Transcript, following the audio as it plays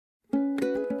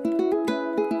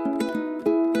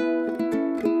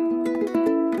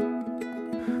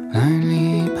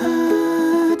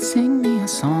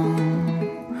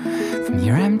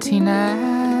empty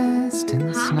nest in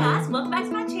the snow. Hi guys, welcome back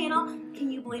to my channel.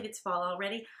 Can you believe it's fall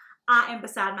already? I am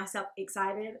beside myself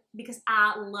excited because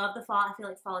I love the fall. I feel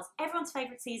like fall is everyone's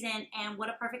favorite season, and what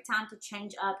a perfect time to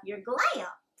change up your glam.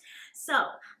 So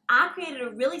I created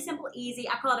a really simple, easy,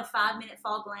 I call it a 5-minute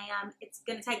fall glam. It's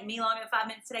going to take me longer than 5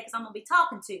 minutes today because I'm going to be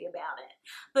talking to you about it.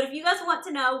 But if you guys want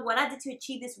to know what I did to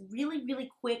achieve this really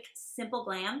quick, simple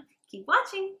glam, keep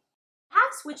watching.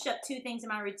 I've switched up two things in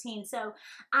my routine. So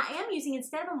I am using,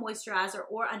 instead of a moisturizer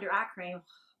or under eye cream,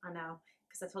 I know,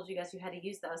 because I told you guys you had to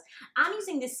use those, I'm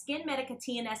using this Skin Medica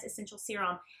TNS Essential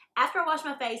Serum. After I wash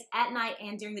my face at night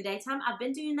and during the daytime, I've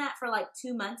been doing that for like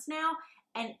 2 months now,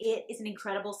 and it is an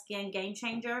incredible skin game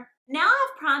changer. Now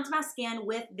I've primed my skin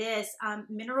with this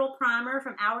mineral primer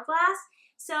from Hourglass.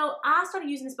 So I started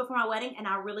using this before my wedding, and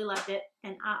I really loved it,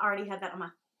 and I already have that on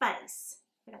my face.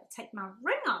 I gotta take my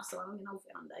ring off so I don't get no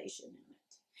foundation in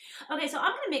it. Okay, so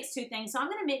I'm gonna mix two things. So I'm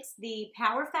gonna mix the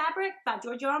Power Fabric by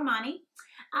Giorgio Armani.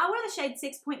 I wear the shade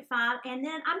 6.5, and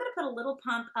then I'm gonna put a little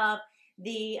pump of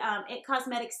the It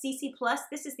Cosmetics CC Plus.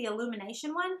 This is the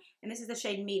illumination one, and this is the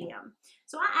shade Medium.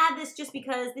 So I add this just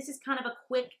because this is kind of a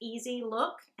quick, easy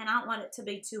look, and I don't want it to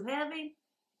be too heavy.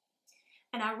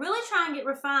 And I really try and get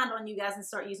refined on you guys and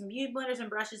start using beauty blenders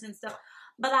and brushes and stuff,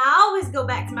 but I always go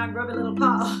back to my grubby little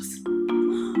paws.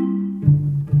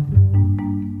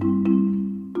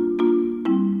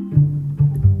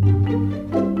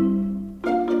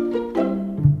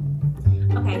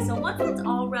 Okay, so once it's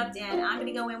all rubbed in, I'm going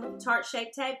to go in with the Tarte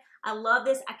Shape Tape. I love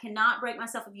this. I cannot break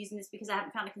myself of using this because I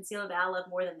haven't found a concealer that I love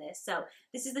more than this. So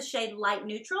this is the shade Light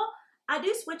Neutral. I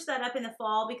do switch that up in the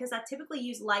fall because I typically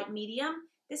use Light Medium.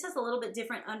 This has a little bit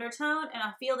different undertone, and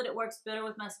I feel that it works better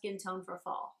with my skin tone for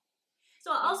fall.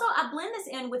 So also, I blend this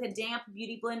in with a damp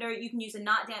beauty blender. You can use a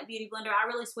not damp beauty blender. I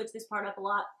really switch this part up a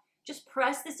lot. Just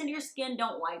press this into your skin,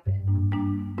 don't wipe it.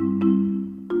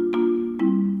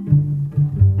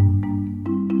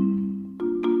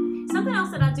 Something else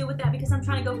that I do with that, because I'm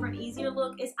trying to go for an easier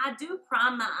look, is I do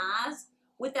prime my eyes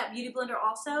with that beauty blender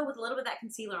also, with a little bit of that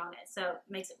concealer on it, so it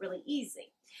makes it really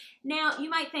easy. Now, you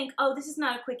might think, oh, this is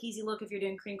not a quick, easy look if you're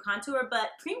doing cream contour,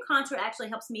 but cream contour actually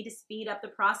helps me to speed up the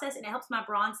process, and it helps my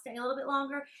bronze stay a little bit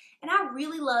longer, and I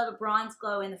really love a bronze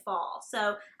glow in the fall.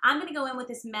 So I'm going to go in with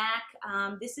this MAC.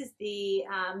 This is the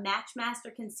Match Master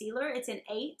Concealer. It's in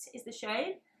 8 is the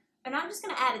shade, and I'm just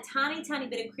going to add a tiny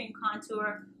bit of cream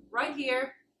contour right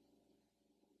here,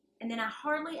 and then I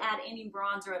hardly add any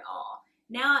bronzer at all.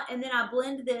 Now, and then I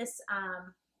blend this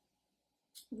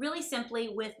really simply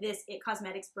with this It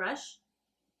Cosmetics brush.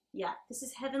 Yeah, this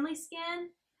is Heavenly Skin.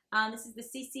 This is the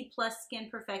CC Plus Skin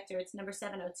Perfector. It's number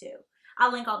 702.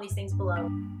 I'll link all these things below.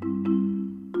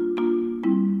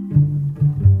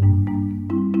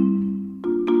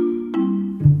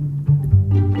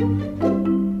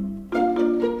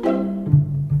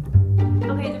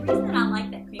 Okay, the reason that I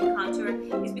like that cream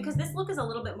contour is because this look is a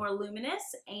little bit more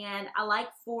luminous, and I like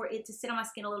for it to sit on my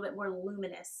skin a little bit more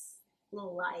luminous,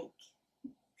 like.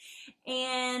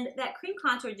 And that cream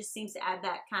contour just seems to add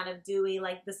that kind of dewy,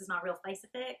 like this is not real face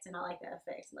effect, and I like that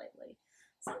effect lately.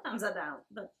 Sometimes I don't,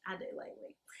 but I do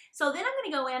lately. So then I'm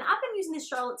going to go in. I've been using this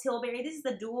Charlotte Tilbury. This is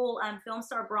the dual Film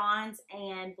Star Bronze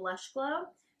and Blush Glow.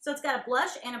 So it's got a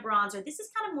blush and a bronzer. This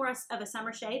is kind of more of a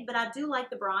summer shade, but I do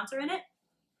like the bronzer in it.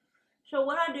 So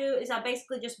what I do is I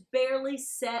basically just barely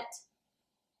set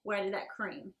where I did that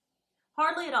cream.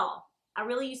 Hardly at all. I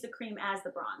really use the cream as the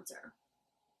bronzer.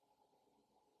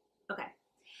 Okay.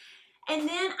 And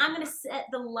then I'm going to set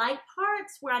the light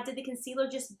parts where I did the concealer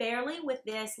just barely with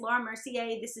this Laura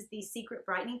Mercier. This is the Secret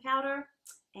Brightening Powder.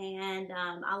 And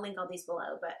I'll link all these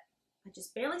below, but I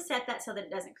just barely set that so that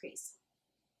it doesn't crease.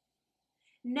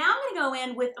 Now I'm going to go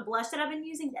in with a blush that I've been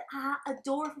using that I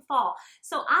adore for fall.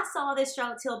 So I saw this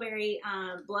Charlotte Tilbury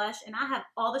blush, and I have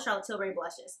all the Charlotte Tilbury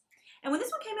blushes. And when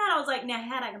this one came out, I was like, now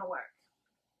how's that going to work?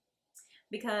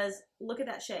 Because look at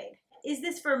that shade. Is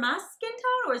this for my skin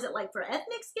tone, or is it like for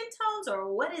ethnic skin tones,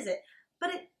 or what is it?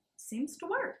 But it seems to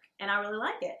work, and I really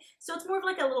like it. So it's more of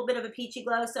like a little bit of a peachy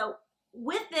glow. So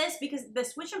with this, because the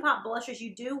Switch and Pop blushers,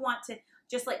 you do want to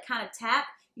just like kind of tap.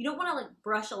 You don't want to like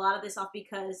brush a lot of this off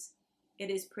because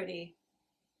it is pretty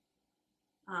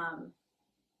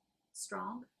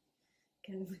strong.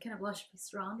 Can a blush be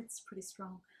strong? It's pretty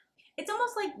strong. It's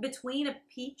almost like between a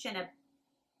peach and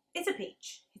it's a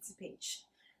peach. It's a peach.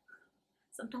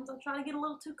 Sometimes I'll try to get a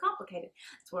little too complicated.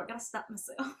 That's where I gotta stop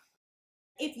myself.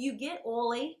 If you get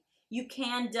oily, you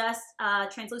can dust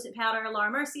translucent powder,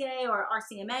 Laura Mercier or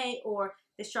RCMA or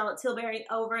the Charlotte Tilbury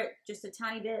over it just a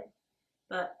tiny bit,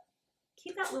 but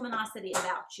keep that luminosity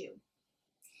about you.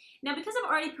 Now, because I've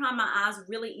already primed my eyes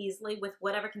really easily with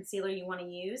whatever concealer you want to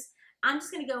use, I'm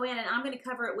just going to go in and I'm going to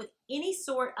cover it with any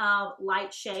sort of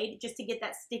light shade just to get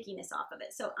that stickiness off of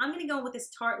it. So I'm going to go in with this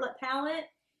Tartelette palette.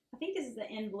 I think this is the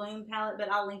In Bloom palette,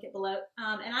 but I'll link it below.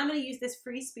 And I'm going to use this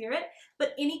Free Spirit,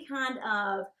 but any kind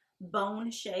of bone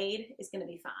shade is going to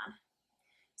be fine.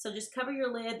 So just cover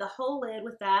your lid, the whole lid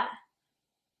with that,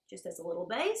 just as a little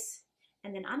base.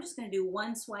 And then I'm just going to do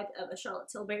one swipe of a Charlotte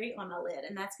Tilbury on my lid,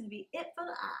 and that's going to be it for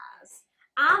the eyes.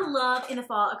 I love in the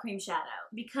fall a cream shadow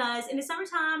because in the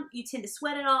summertime you tend to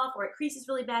sweat it off or it creases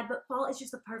really bad, but fall is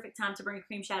just the perfect time to bring a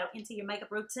cream shadow into your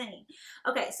makeup routine.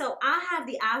 Okay, so I have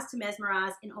the Eyes to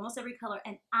Mesmerize in almost every color,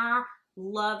 and I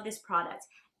love this product.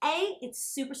 A, it's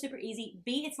super, super easy.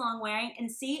 B, it's long wearing.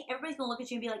 And C, everybody's going to look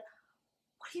at you and be like,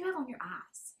 what do you have on your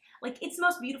eyes? Like, it's the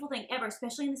most beautiful thing ever,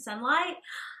 especially in the sunlight.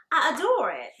 I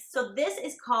adore it. So this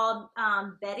is called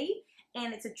Betty,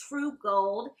 and it's a true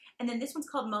gold. And then this one's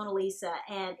called Mona Lisa,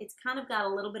 and it's kind of got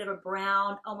a little bit of a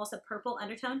brown, almost a purple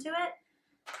undertone to it.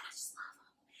 I just love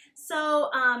them. So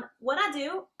what I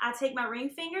do, I take my ring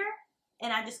finger,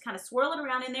 and I just kind of swirl it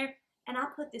around in there, and I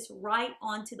put this right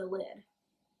onto the lid.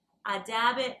 I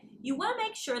dab it. You want to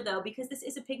make sure, though, because this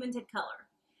is a pigmented color,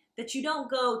 that you don't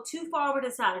go too far over to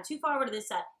the side or too far over to this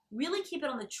side. Really keep it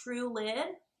on the true lid.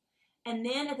 And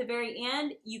then at the very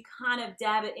end, you kind of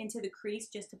dab it into the crease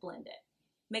just to blend it.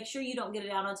 Make sure you don't get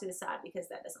it out onto the side because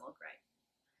that doesn't look right.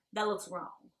 That looks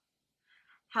wrong.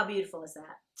 How beautiful is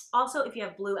that? Also, if you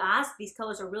have blue eyes, these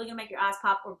colors are really going to make your eyes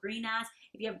pop, or green eyes.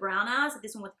 If you have brown eyes,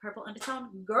 this one with purple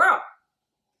undertone, girl,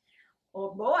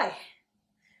 or boy,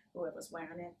 whoever's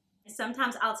wearing it.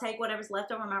 Sometimes I'll take whatever's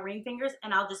left over my ring fingers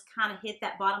and I'll just kind of hit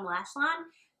that bottom lash line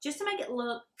just to make it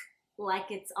look like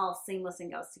it's all seamless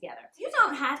and goes together. You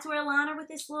don't have to wear a liner with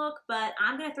this look, but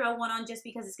I'm going to throw one on just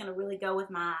because it's going to really go with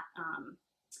my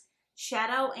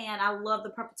shadow, and I love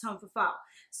the purple tone for fall.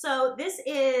 So this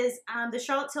is the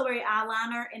Charlotte Tilbury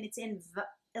eyeliner, and it's in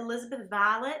Elizabeth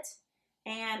Violet,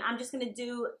 and I'm just going to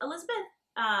do Elizabeth,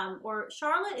 or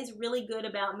Charlotte is really good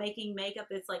about making makeup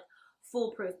that's like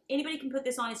foolproof. Anybody can put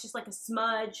this on. It's just like a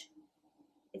smudge.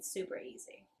 It's super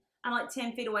easy. I'm like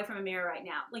 10 feet away from a mirror right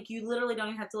now. Like, you literally don't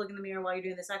even have to look in the mirror while you're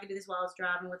doing this. I could do this while I was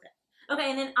driving with it.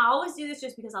 Okay, and then I always do this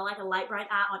just because I like a light, bright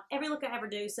eye on every look I ever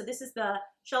do. So this is the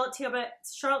Charlotte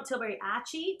Tilbury Eye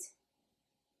Cheat.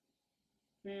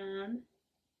 And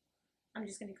I'm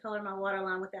just going to color my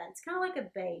waterline with that. It's kind of like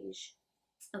a beige.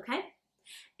 Okay?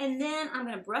 And then I'm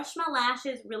going to brush my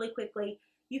lashes really quickly.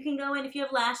 You can go in, if you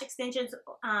have lash extensions,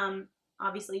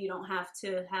 obviously you don't have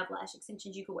to have lash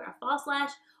extensions. You can wear a false lash.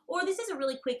 Or this is a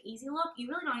really quick, easy look. You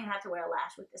really don't even have to wear a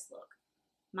lash with this look.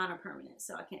 Mine are permanent,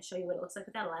 so I can't show you what it looks like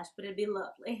without a lash, but it'd be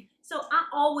lovely. So I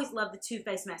always love the Too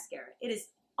Faced mascara. It is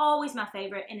always my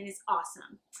favorite, and it is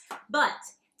awesome. But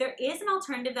there is an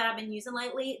alternative that I've been using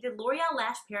lately. The L'Oreal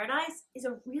Lash Paradise is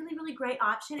a really, really great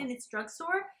option in its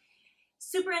drugstore.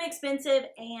 Super inexpensive,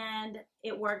 and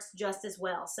it works just as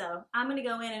well. So I'm going to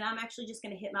go in, and I'm actually just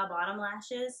going to hit my bottom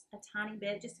lashes a tiny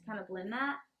bit just to kind of blend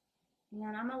that.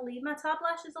 And I'm going to leave my top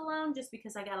lashes alone just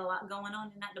because I got a lot going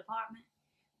on in that department.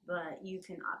 But you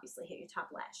can obviously hit your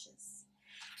top lashes.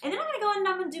 And then I'm going to go in and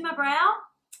I'm going to do my brow.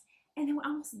 And then we're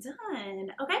almost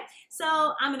done. Okay,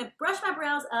 so I'm going to brush my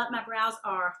brows up. My brows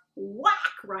are whack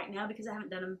right now because I haven't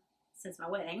done them since my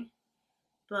wedding.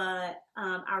 But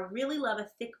I really love a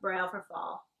thick brow for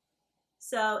fall.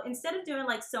 So instead of doing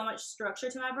like so much structure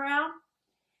to my brow,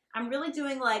 I'm really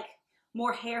doing like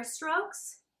more hair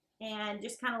strokes and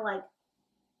just kind of like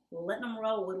letting them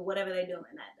roll with whatever they're doing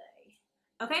that day.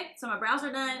 Okay, so my brows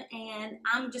are done, and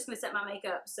I'm just going to set my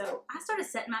makeup. So I started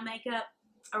setting my makeup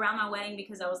around my wedding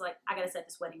because I was like, I got to set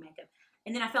this wedding makeup.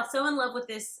 And then I fell so in love with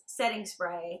this setting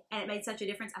spray, and it made such a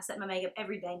difference. I set my makeup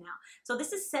every day now. So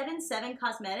this is 7-7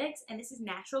 Cosmetics, and this is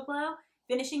Natural Glow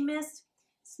Finishing Mist.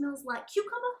 Smells like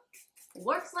cucumber.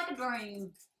 Works like a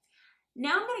dream.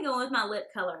 Now I'm going to go with my lip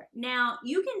color. Now,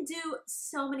 you can do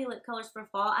so many lip colors for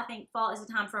fall. I think fall is a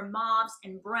time for mauves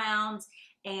and browns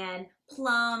and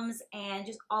plums and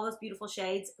just all those beautiful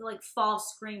shades. Like, fall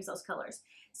screams those colors.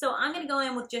 So I'm going to go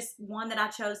in with just one that I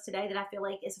chose today that I feel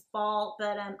like is fall.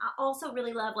 But I also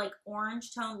really love like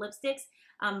orange tone lipsticks.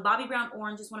 Bobbi Brown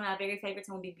Orange is one of my very favorites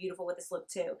and will be beautiful with this look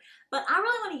too. But I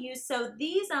really want to use, so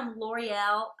these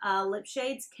L'Oreal lip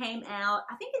shades came out,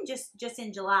 I think in just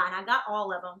in July, and I got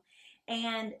all of them.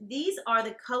 And these are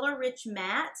the Color Rich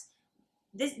Matte.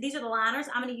 These are the liners.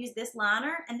 I'm going to use this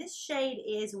liner, and this shade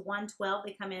is 112.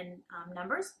 They come in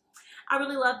numbers. I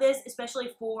really love this, especially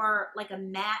for like a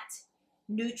matte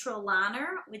neutral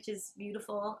liner, which is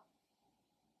beautiful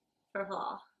for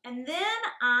fall. And then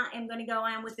I am going to go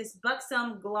in with this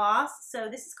Buxom Gloss. So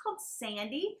this is called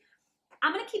Sandy.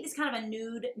 I'm going to keep this kind of a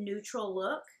nude neutral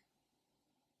look.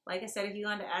 Like I said, if you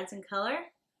want to add some color,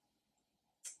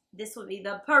 this would be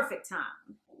the perfect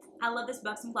time. I love this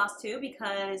Buxom gloss too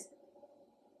because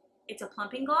it's a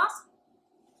plumping gloss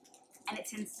and it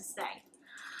tends to stay.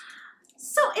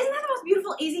 So isn't that the most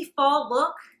beautiful, easy fall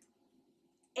look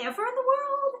ever in the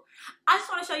world? I just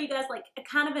want to show you guys like a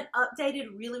kind of an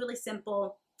updated, really, really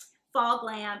simple fall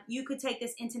glam. You could take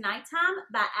this into nighttime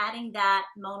by adding that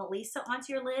Mona Lisa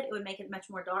onto your lid. It would make it a much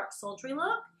more dark, sultry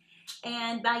look.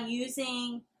 And by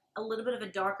using a little bit of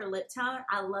a darker lip tone,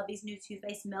 I love these new Too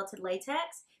Faced Melted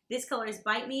Latex. This color is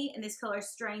Bite Me and this color is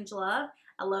Strange Love.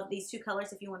 I love these two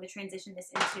colors if you want to transition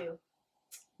this into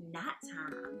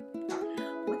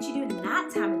nighttime. What you do in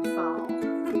nighttime in fall?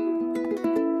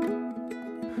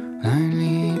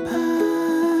 Lonely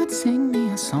bird, sing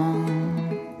me a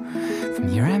song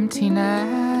from your empty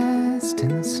nest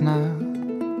in the snow.